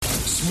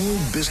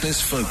Small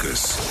Business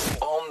Focus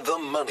on The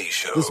Money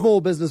Show. The Small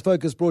Business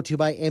Focus brought to you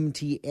by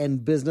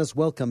MTN Business.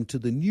 Welcome to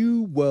the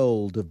new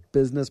world of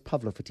business.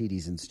 Pavlo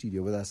Phitidis in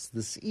studio with us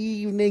this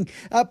evening.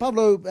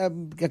 Pavlo,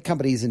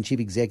 companies and chief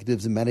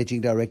executives and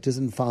managing directors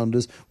and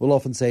founders will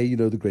often say,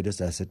 the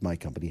greatest asset my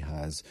company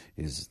has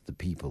is the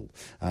people.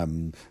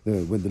 When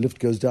the lift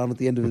goes down at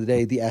the end of the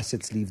day, the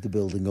assets leave the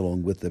building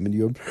along with them. And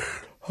you're...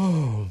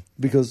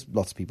 because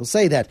lots of people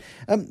say that.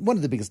 One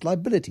of the biggest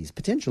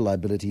potential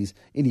liabilities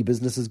any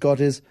business has got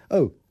is,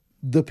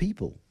 the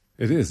people.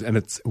 It is,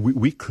 and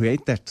we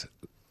create that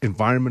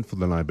environment for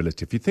the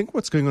liability. If you think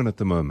what's going on at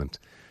the moment,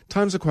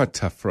 times are quite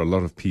tough for a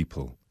lot of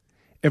people.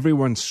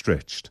 Everyone's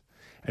stretched.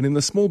 And in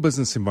the small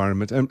business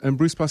environment, and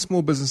Bruce, by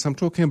small business, I'm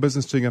talking a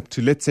business doing up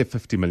to, let's say,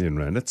 50 million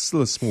rand. That's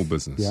still a small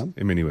business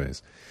in many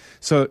ways.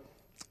 So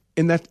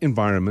in that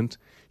environment,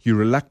 you're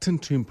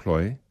reluctant to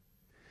employ,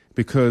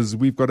 because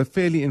we've got a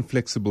fairly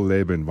inflexible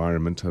labor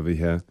environment over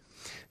here.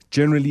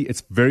 Generally,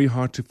 it's very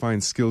hard to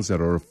find skills that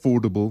are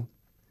affordable,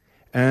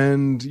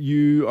 and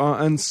you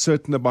are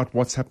uncertain about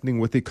what's happening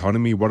with the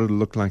economy, what it'll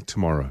look like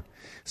tomorrow.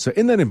 So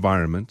in that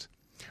environment,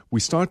 we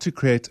start to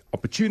create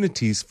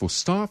opportunities for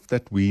staff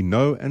that we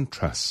know and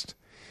trust,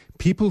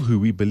 people who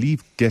we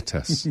believe get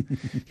us.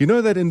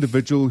 That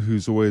individual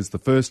who's always the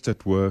first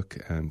at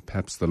work and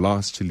perhaps the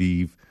last to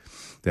leave,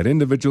 that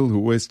individual who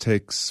always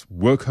takes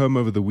work home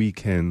over the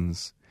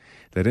weekends,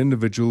 that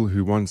individual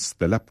who wants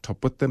the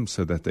laptop with them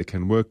so that they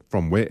can work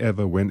from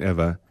wherever,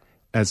 whenever,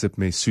 as it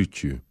may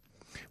suit you.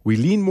 We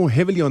lean more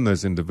heavily on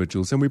those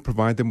individuals and we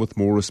provide them with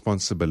more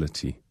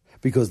responsibility.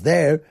 Because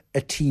they're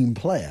a team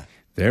player.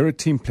 They're a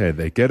team player.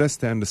 They get us,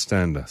 they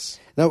understand us.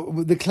 Now,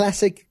 the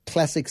classic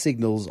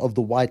signals of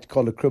the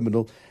white-collar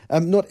criminal,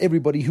 not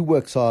everybody who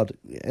works hard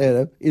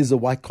is a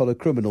white-collar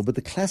criminal, but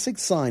the classic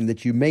sign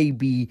that you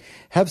may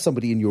have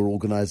somebody in your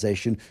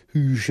organization who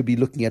you should be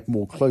looking at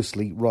more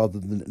closely rather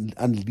than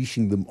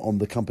unleashing them on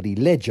the company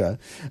ledger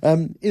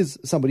is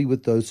somebody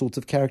with those sorts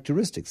of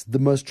characteristics, the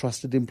most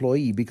trusted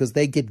employee, because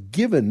they get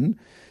given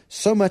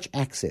so much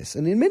access.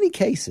 And in many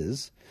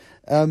cases,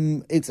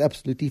 it's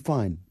absolutely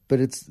fine. But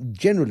it's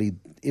generally,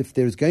 if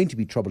there's going to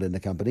be trouble in the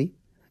company,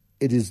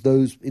 it's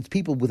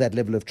people with that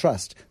level of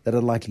trust that are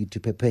likely to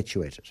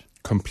perpetuate it.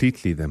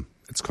 Completely them.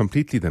 It's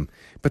completely them.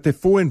 But there are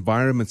 4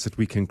 environments that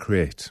we can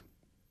create.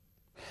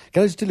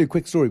 Can I just tell you a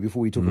quick story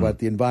before we talk about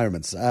the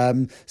environments?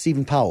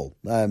 Stephen Powell,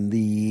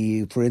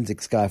 the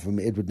forensics guy from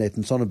Edward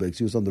Nathan Sonnenberg,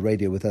 he was on the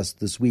radio with us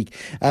this week.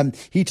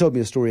 He told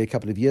me a story a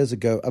couple of years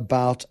ago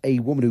about a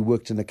woman who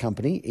worked in a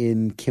company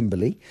in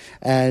Kimberley,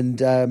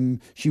 and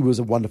she was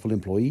a wonderful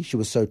employee. She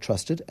was so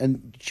trusted,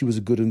 and she was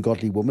a good and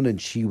godly woman, and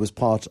she was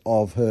part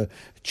of her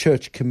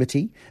church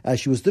committee.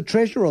 She was the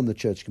treasurer on the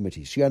church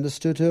committee. She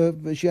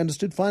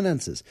understood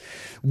finances.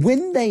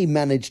 When they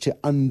managed to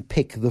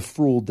unpick the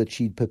fraud that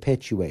she'd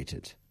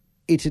perpetuated,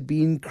 it had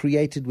been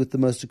created with the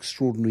most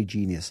extraordinary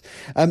genius.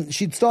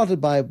 She'd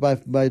started by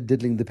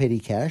diddling the petty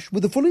cash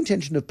with the full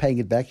intention of paying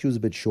it back. She was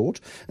a bit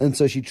short, and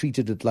so she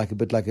treated it like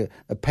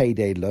a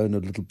payday loan, a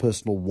little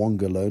personal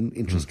Wonga loan,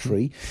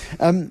 interest-free.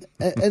 And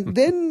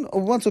then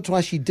once or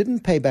twice she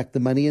didn't pay back the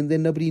money, and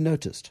then nobody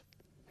noticed.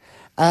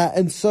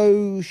 And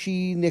so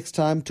she next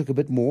time took a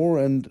bit more,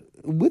 and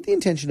with the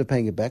intention of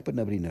paying it back, but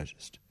nobody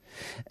noticed.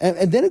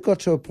 And then it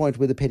got to a point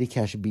where the petty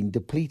cash had been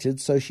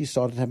depleted, so she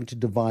started having to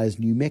devise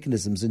new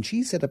mechanisms. And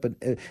she set up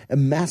a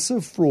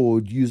massive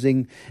fraud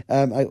using,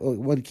 I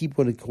want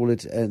to call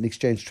it an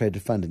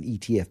exchange-traded fund, an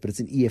ETF, but it's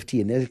an EFT,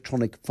 an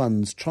electronic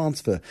funds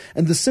transfer.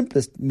 And the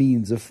simplest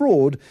means of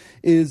fraud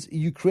is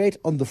you create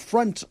on the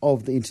front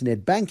of the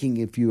internet banking,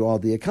 if you are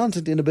the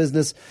accountant in a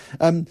business,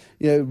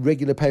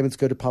 regular payments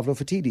go to Pavlo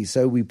Phitidis.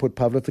 So we put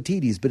Pavlo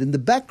Phitidis. But in the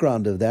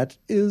background of that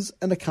is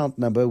an account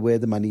number where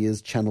the money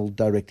is channeled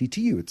directly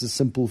to you. It's a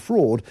simple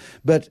fraud,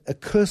 but a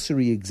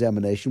cursory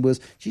examination was,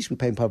 we're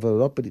paying Pavlo a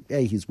lot, but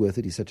he's worth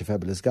it. He's such a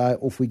fabulous guy.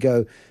 Off we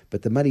go.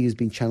 But the money is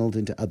being channeled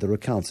into other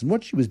accounts. And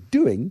what she was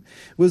doing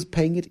was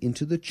paying it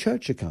into the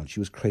church account. She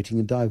was creating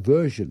a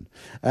diversion.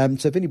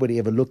 So if anybody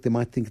ever looked, they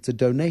might think it's a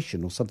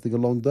donation or something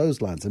along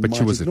those lines. And but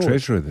she was the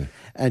treasurer there.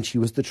 And she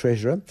was the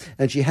treasurer.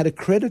 And she had a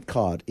credit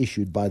card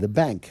issued by the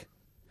bank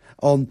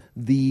on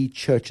the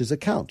church's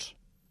account.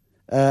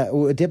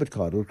 Or a debit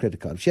card or a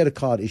credit card. She had a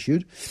card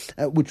issued,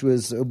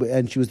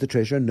 and she was the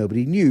treasurer, and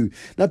nobody knew.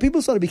 Now,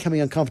 people started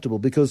becoming uncomfortable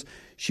because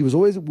she was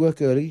always at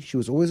work early, she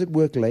was always at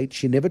work late,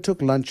 she never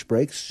took lunch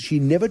breaks, she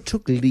never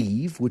took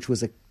leave, which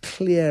was a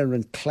clear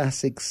and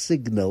classic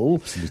signal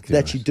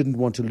that she didn't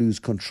want to lose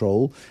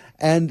control.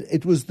 And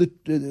it was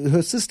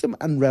her system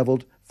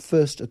unraveled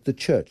first at the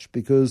church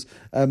because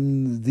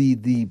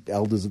the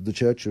elders of the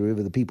church, or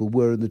whoever the people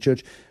were in the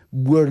church,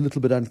 were a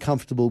little bit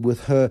uncomfortable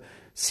with her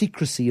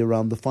secrecy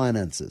around the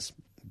finances.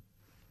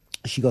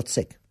 She got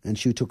sick and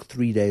she took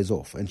 3 days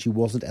off, and she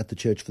wasn't at the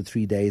church for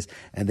 3 days,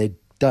 and they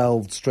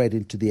delved straight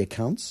into the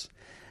accounts.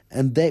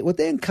 And what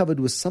they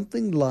uncovered was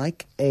something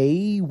like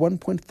a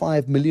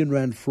 1.5 million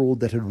rand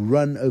fraud that had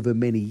run over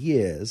many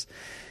years.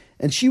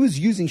 And she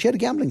had a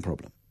gambling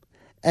problem.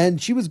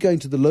 And she was going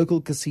to the local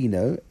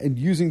casino and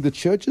using the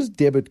church's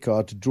debit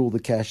card to draw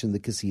the cash in the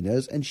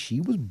casinos. And she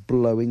was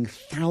blowing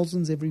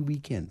thousands every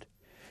weekend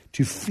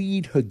to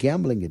feed her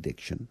gambling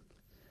addiction.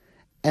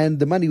 And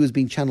the money was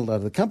being channeled out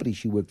of the company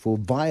she worked for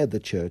via the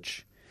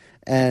church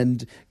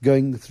and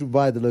going through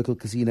via the local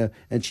casino.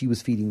 And she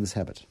was feeding this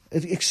habit.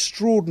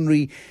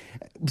 Extraordinary,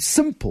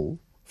 simple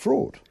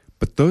fraud.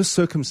 But those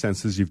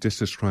circumstances you've just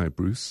described,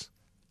 Bruce,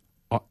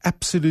 are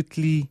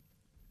absolutely...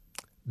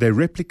 They're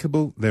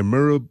replicable, they're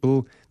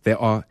mirrorable, they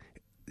are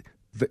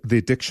the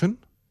addiction,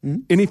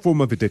 any form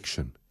of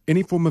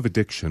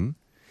addiction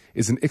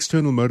is an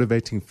external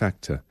motivating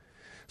factor.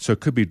 So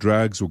it could be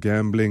drugs or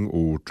gambling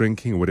or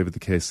drinking or whatever the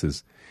case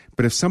is.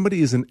 But if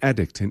somebody is an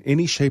addict in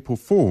any shape or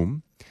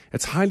form,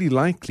 it's highly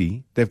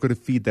likely they've got to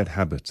feed that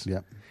habit. Yeah.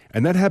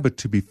 And that habit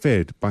to be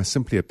fed by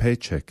simply a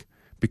paycheck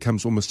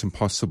becomes almost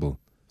impossible.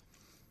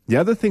 The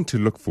other thing to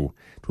look for,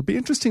 it would be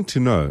interesting to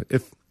know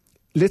if,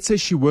 let's say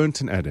she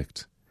weren't an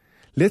addict.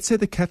 Let's say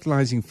the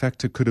catalyzing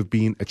factor could have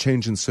been a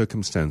change in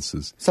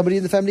circumstances. Somebody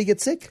in the family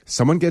gets sick?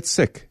 Someone gets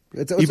sick.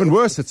 Even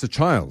worse, it's a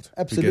child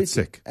who gets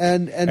sick.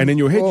 And in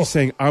your head, you're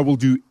saying, I will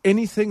do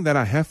anything that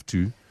I have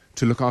to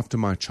look after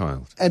my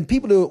child. And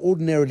people who are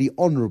ordinarily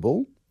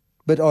honorable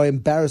but are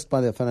embarrassed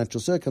by their financial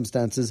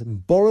circumstances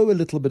borrow a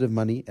little bit of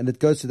money and it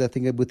goes to that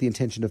thing with the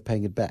intention of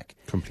paying it back.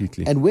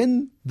 Completely. And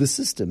when the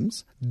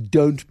systems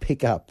don't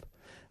pick up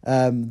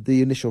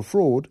the initial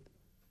fraud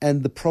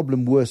and the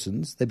problem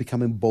worsens, they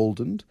become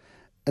emboldened.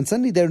 And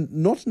suddenly they're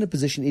not in a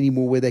position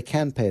anymore where they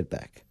can pay it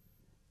back.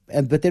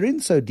 But they're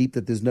in so deep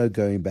that there's no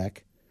going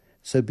back.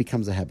 So it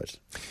becomes a habit.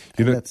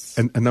 You know,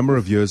 a number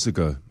of years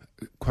ago,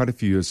 quite a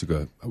few years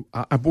ago,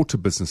 I bought a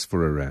business for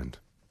R1.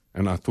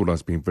 And I thought I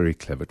was being very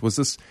clever. It was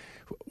this,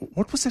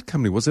 what was that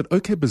company? Was it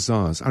OK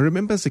Bazaars? I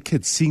remember as a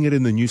kid seeing it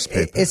in the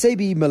newspaper.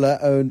 SAB Miller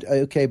owned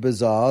OK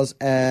Bazaars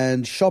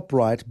and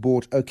ShopRite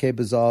bought OK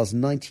Bazaars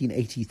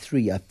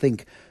 1983, I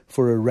think,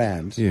 for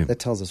R1. Yeah. That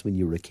tells us when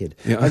you were a kid.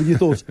 Yeah. And you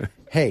thought,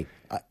 hey...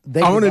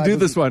 I want to do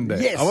this one day.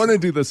 Yes. I want to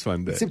do this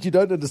one day. Except you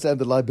don't understand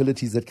the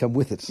liabilities that come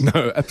with it.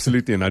 No,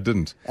 absolutely, and I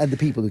didn't. And the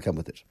people who come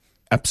with it.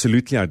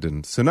 Absolutely, I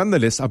didn't. So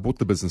nonetheless, I bought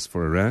the business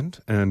for R1,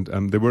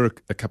 and there were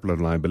a couple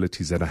of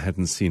liabilities that I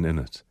hadn't seen in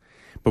it.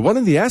 But one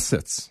of the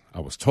assets, I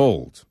was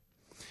told,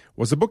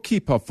 was a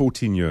bookkeeper of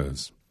 14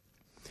 years.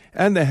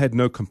 And they had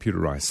no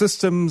computerized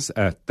systems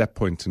at that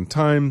point in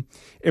time.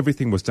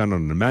 Everything was done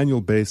on a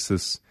manual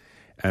basis.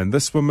 And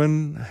this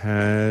woman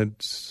had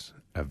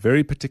a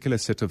very particular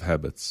set of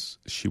habits.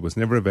 She was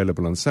never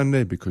available on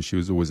Sunday because she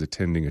was always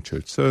attending a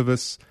church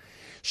service.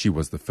 She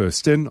was the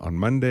first in on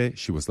Monday.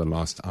 She was the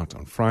last out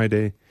on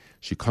Friday.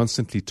 She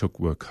constantly took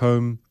work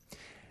home.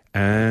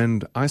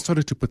 And I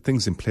started to put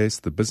things in place.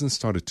 The business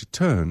started to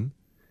turn.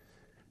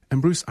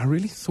 And Bruce, I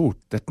really thought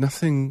that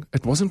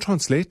it wasn't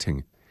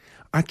translating.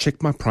 I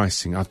checked my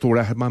pricing. I thought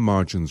I had my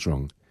margins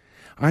wrong.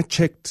 I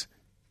checked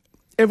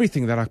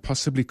everything that I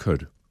possibly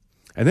could.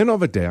 And then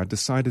of a day, I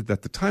decided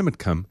that the time had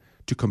come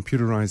to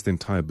computerize the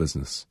entire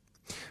business.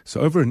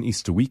 So over an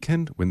Easter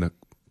weekend, when the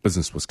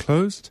business was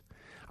closed,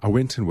 I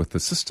went in with the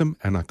system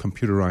and I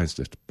computerized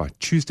it. By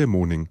Tuesday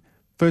morning,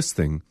 first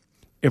thing,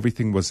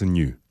 everything was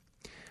anew.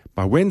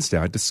 By Wednesday,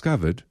 I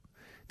discovered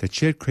that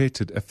she had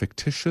created a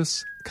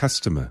fictitious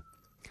customer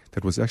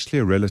that was actually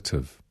a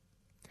relative.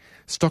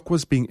 Stock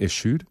was being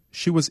issued.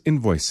 She was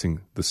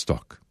invoicing the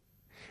stock.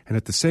 And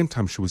at the same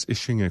time, she was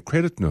issuing a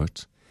credit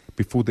note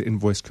before the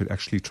invoice could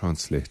actually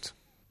translate.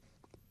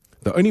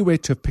 The only way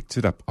to have picked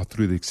it up are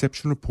through the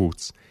exception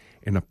reports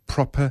in a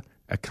proper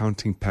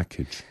accounting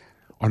package.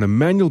 On a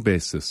manual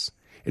basis,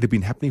 it had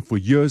been happening for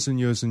years and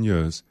years and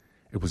years.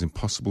 It was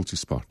impossible to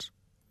spot.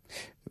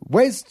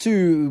 Ways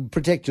to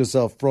protect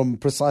yourself from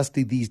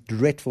precisely these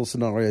dreadful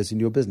scenarios in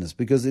your business,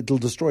 because it'll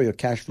destroy your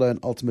cash flow and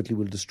ultimately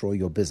will destroy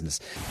your business.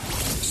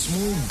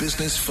 Small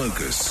Business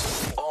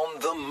Focus on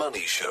The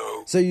Money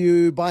Show. So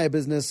you buy a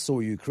business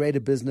or you create a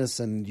business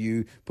and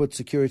you put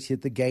security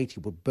at the gate,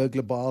 you put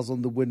burglar bars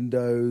on the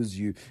windows,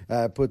 you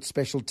put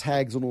special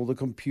tags on all the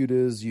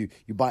computers, you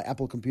buy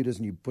Apple computers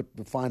and you put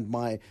Find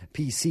My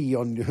PC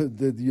on you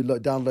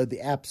download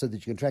the app so that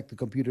you can track the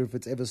computer if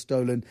it's ever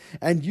stolen,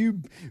 and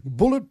you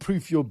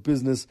bulletproof your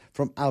business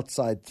from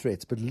outside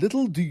threats. But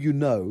little do you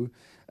know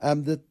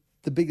that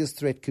the biggest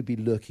threat could be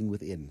lurking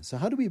within. So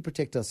how do we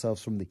protect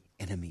ourselves from the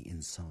enemy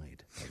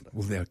inside?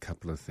 Well, there are a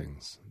couple of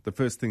things. The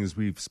first thing is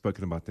we've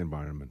spoken about the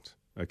environment.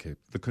 Okay,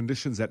 the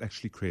conditions that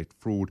actually create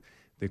fraud,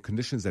 the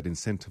conditions that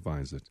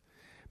incentivize it.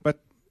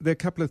 But there are a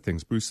couple of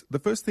things, Bruce. The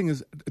first thing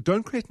is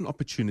don't create an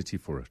opportunity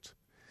for it.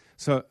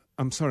 So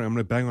I'm sorry, I'm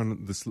going to bang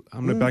on this.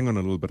 I'm going to bang on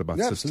a little bit about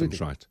systems,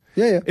 absolutely. right?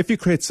 Yeah. If you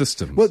create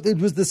systems, Well, it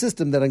was the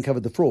system that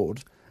uncovered the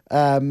fraud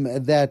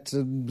that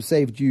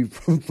saved you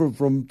from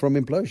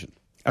implosion.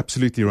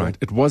 Absolutely right.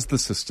 It was the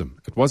system.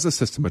 It was a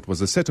system. It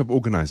was a set of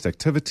organized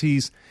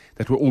activities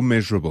that were all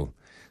measurable.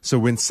 So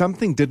when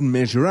something didn't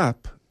measure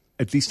up,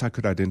 at least I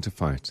could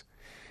identify it.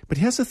 But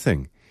here's the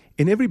thing.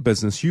 In every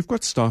business, you've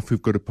got staff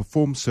who've got to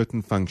perform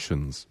certain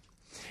functions.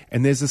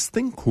 And there's this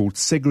thing called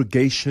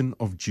segregation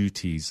of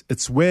duties.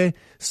 It's where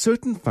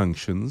certain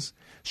functions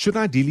should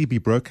ideally be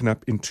broken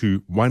up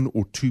into one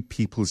or two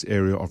people's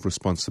area of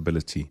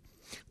responsibility.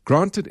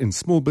 Granted, in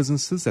small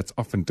businesses, that's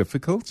often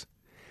difficult.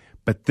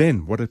 But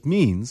then what it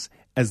means,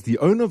 as the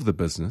owner of the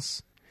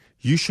business,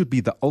 you should be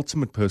the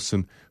ultimate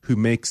person who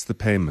makes the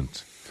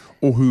payment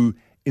or who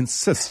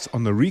insists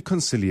on the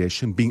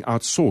reconciliation being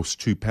outsourced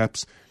to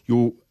perhaps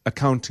your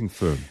accounting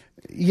firm.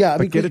 Yeah,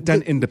 but get it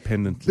done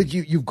independently. But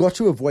you've got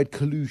to avoid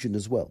collusion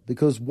as well,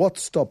 because what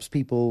stops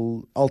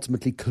people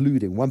ultimately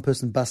colluding? One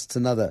person busts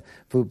another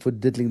for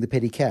diddling the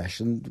petty cash,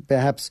 and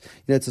perhaps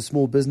it's a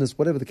small business,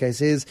 whatever the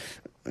case is,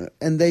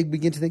 and they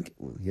begin to think,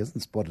 well, he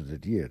hasn't spotted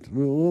it yet.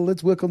 Well,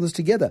 let's work on this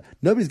together.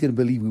 Nobody's going to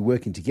believe we're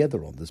working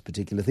together on this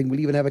particular thing. We'll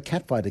even have a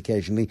catfight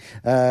occasionally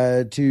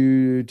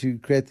to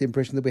create the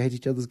impression that we hate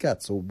each other's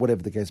guts, or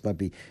whatever the case might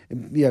be.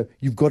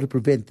 You've got to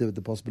prevent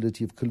the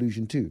possibility of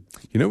collusion too.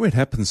 You know, it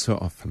happens so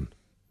often.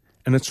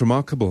 And it's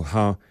remarkable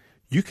how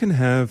you can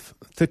have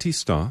 30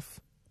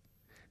 staff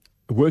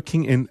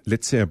working in,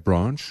 let's say, a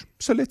branch.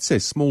 So let's say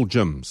small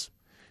gyms.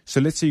 So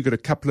let's say you've got a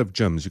couple of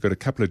gyms. You've got a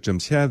couple of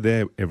gyms here,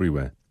 there,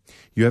 everywhere.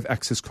 You have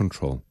access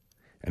control.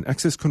 And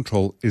access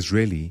control is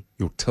really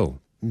your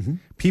till. Mm-hmm.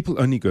 People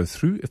only go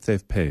through if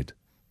they've paid.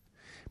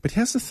 But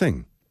here's the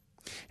thing.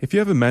 If you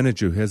have a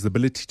manager who has the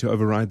ability to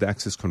override the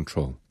access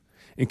control,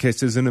 in case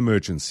there's an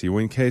emergency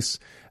or in case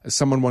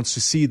someone wants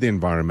to see the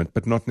environment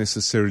but not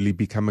necessarily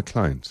become a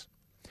client,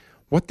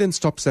 what then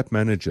stops that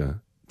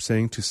manager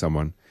saying to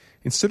someone,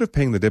 instead of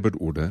paying the debit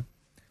order,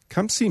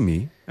 come see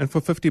me, and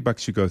for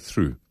 $50 you go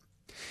through.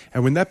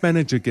 And when that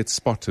manager gets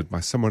spotted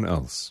by someone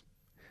else,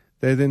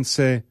 they then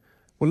say,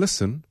 well,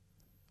 listen,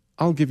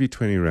 I'll give you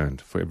 20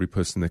 Rand for every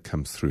person that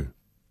comes through.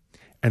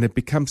 And it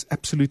becomes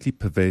absolutely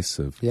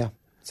pervasive. Yeah,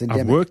 it's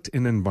endemic. I've worked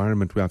in an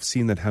environment where I've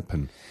seen that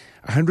happen.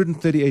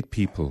 138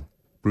 people,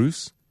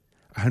 Bruce,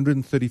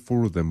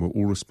 134 of them were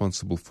all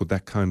responsible for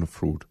that kind of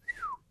fraud.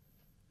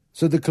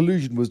 So the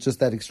collusion was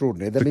just that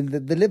extraordinary. I mean,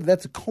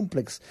 that's a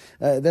complex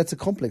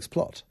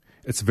plot.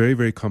 It's very,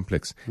 very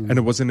complex. And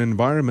it was an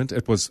environment,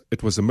 it was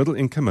a middle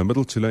income, a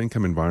middle to low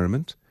income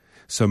environment.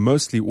 So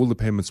mostly all the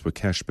payments were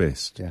cash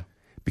based. Yeah.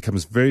 It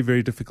becomes very,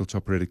 very difficult to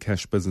operate a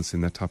cash business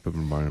in that type of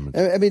environment.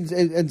 I mean,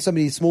 and some of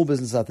these small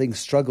businesses, I think,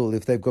 struggle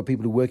if they've got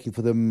people who are working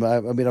for them. I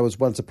was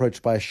once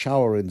approached by a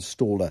shower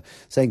installer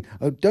saying,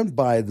 "Oh, don't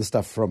buy the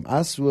stuff from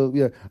us.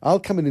 Well, I'll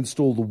come and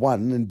install the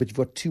one, but you've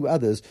got two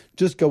others.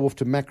 Just go off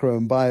to Macro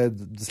and buy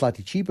the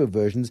slightly cheaper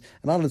versions,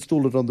 and I'll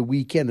install it on the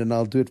weekend, and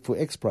I'll do it for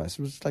X price."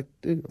 It was like,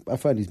 dude, I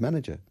phoned his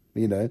manager.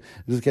 It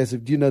was a case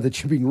of, do you know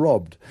that you're being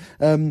robbed?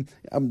 I'm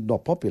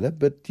not popular,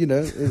 but,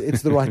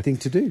 it's the right thing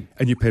to do.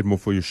 And you paid more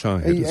for your shower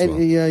head as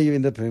well. Yeah, you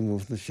end up paying more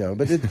for the shower.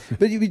 But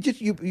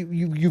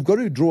you've got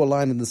to draw a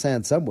line in the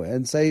sand somewhere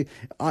and say,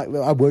 I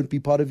won't be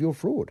part of your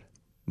fraud.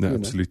 No,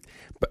 absolutely.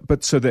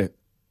 But so there,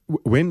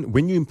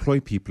 when you employ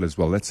people as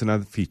well, that's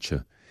another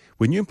feature.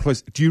 When you employ,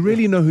 do you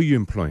really know who you're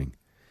employing?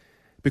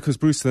 Because,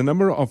 Bruce, the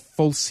number of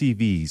false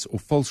CVs or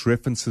false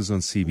references on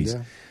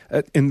CVs,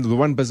 in the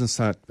one business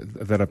site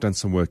that I've done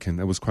some work in,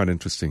 that was quite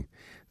interesting.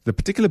 The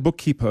particular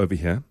bookkeeper over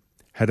here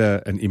had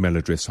an email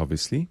address,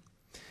 obviously,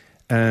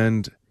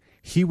 and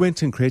he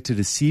went and created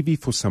a CV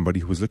for somebody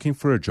who was looking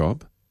for a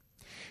job.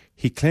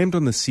 He claimed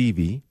on the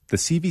CV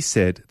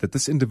said that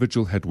this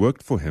individual had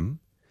worked for him,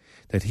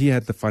 that he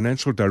had the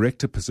financial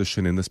director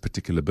position in this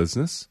particular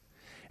business,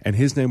 and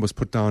his name was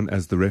put down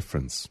as the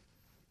reference.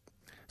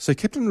 So I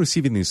kept on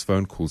receiving these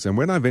phone calls, and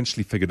when I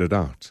eventually figured it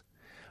out,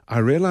 I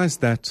realized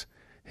that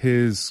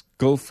his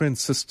girlfriend,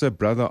 sister,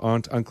 brother,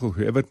 aunt, uncle,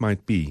 whoever it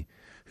might be,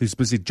 who's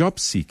busy job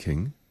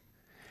seeking,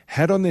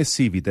 had on their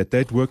CV that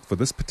they'd worked for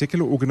this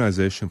particular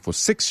organization for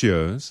 6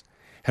 years,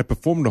 had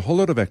performed a whole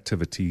lot of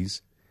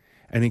activities,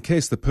 and in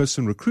case the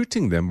person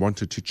recruiting them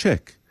wanted to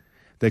check,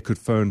 they could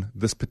phone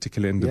this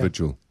particular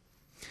individual.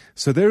 Yeah.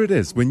 So there it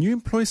is. When you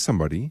employ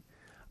somebody,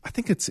 I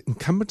think it's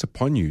incumbent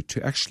upon you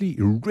to actually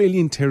really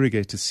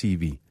interrogate a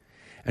CV.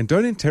 And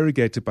don't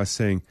interrogate it by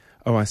saying,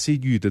 oh, I see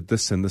you did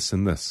this and this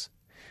and this.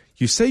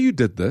 You say you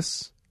did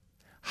this.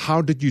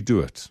 How did you do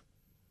it?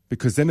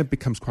 Because then it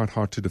becomes quite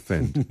hard to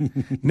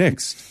defend.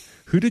 Next,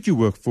 who did you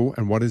work for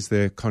and what is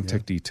their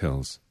contact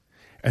details?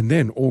 And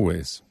then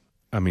always,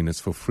 it's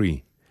for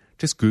free.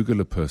 Just Google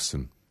a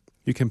person.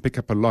 You can pick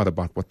up a lot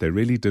about what they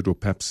really did or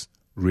perhaps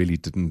really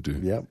didn't do.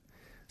 Yeah.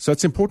 So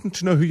it's important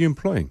to know who you're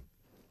employing.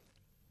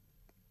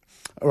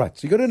 All right, so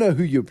you've got to know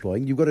who you're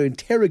employing. You've got to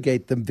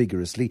interrogate them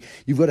vigorously.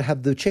 You've got to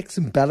have the checks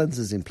and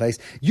balances in place.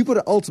 You've got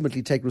to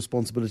ultimately take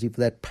responsibility for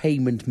that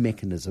payment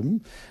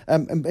mechanism.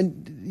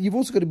 And you've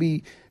also got to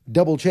be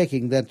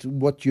double-checking that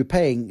what you're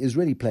paying is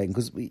really paying,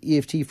 because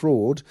EFT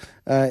fraud,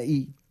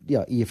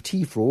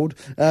 EFT fraud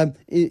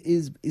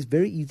is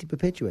very easy to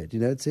perpetuate.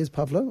 It says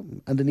Pavlo,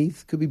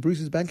 underneath could be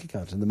Bruce's bank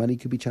account, and the money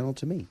could be channeled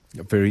to me.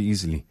 Very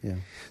easily. Yeah.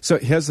 So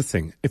here's the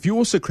thing. If you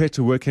also create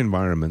a work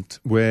environment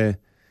where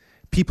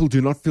people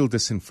do not feel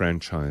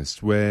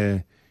disenfranchised,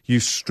 where you're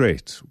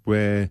straight,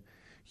 where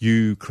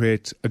you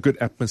create a good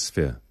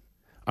atmosphere.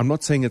 I'm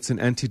not saying it's an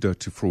antidote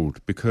to fraud,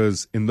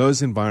 because in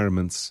those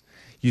environments,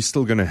 you're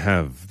still going to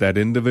have that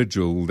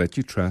individual that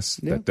you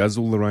trust, that does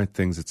all the right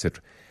things,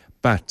 etc.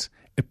 But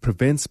it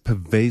prevents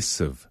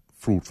pervasive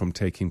fraud from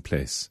taking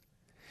place.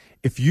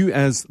 If you,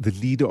 as the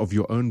leader of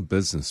your own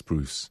business,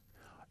 Bruce,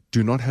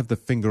 do not have the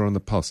finger on the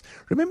pulse.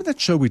 Remember that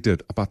show we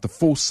did about the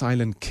 4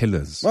 silent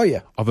killers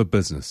of a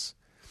business?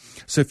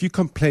 So if you're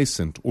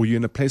complacent, or you're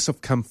in a place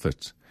of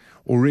comfort,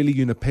 or really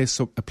you're in a place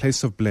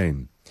of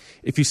blame,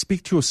 if you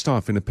speak to your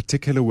staff in a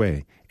particular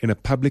way, in a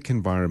public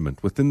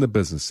environment, within the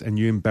business, and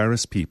you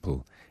embarrass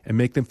people and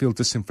make them feel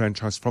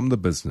disenfranchised from the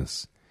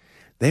business,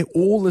 they're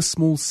all the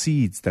small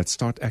seeds that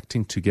start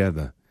acting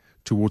together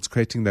towards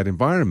creating that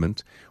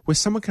environment where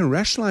someone can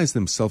rationalize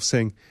themselves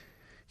saying,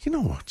 you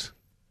know what?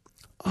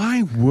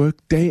 I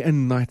work day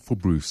and night for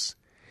Bruce,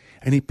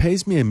 and he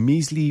pays me a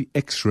measly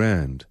X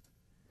rand.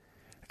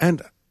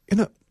 And,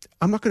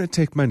 I'm not going to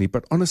take money,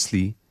 but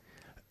honestly,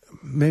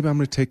 maybe I'm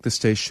going to take the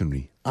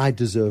stationery. I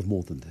deserve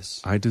more than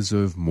this. I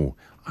deserve more.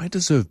 I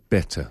deserve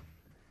better.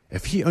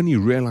 If he only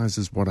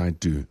realizes what I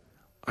do,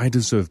 I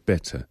deserve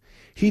better.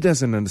 He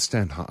doesn't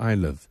understand how I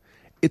live.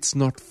 It's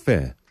not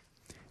fair.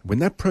 When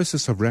that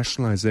process of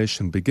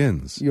rationalization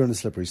begins, you're on a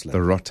slippery slope.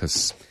 The rot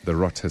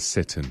has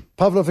set in.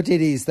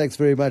 Pavlophatidis, thanks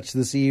very much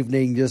this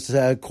evening. Just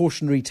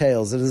cautionary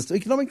tales. As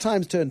economic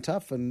times turn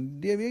tough,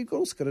 and you've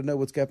also got to know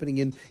what's happening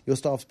in your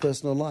staff's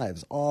personal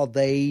lives. Are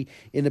they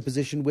in a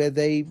position where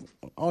they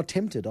are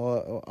tempted,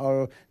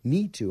 or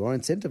need to, or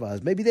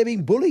incentivized? Maybe they're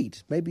being bullied.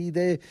 Maybe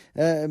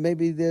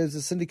there's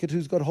a syndicate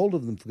who's got hold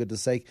of them, for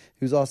goodness sake,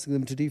 who's asking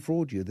them to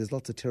defraud you. There's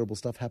lots of terrible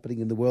stuff happening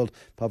in the world.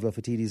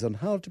 Pavlophatidis on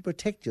how to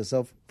protect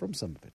yourself from some.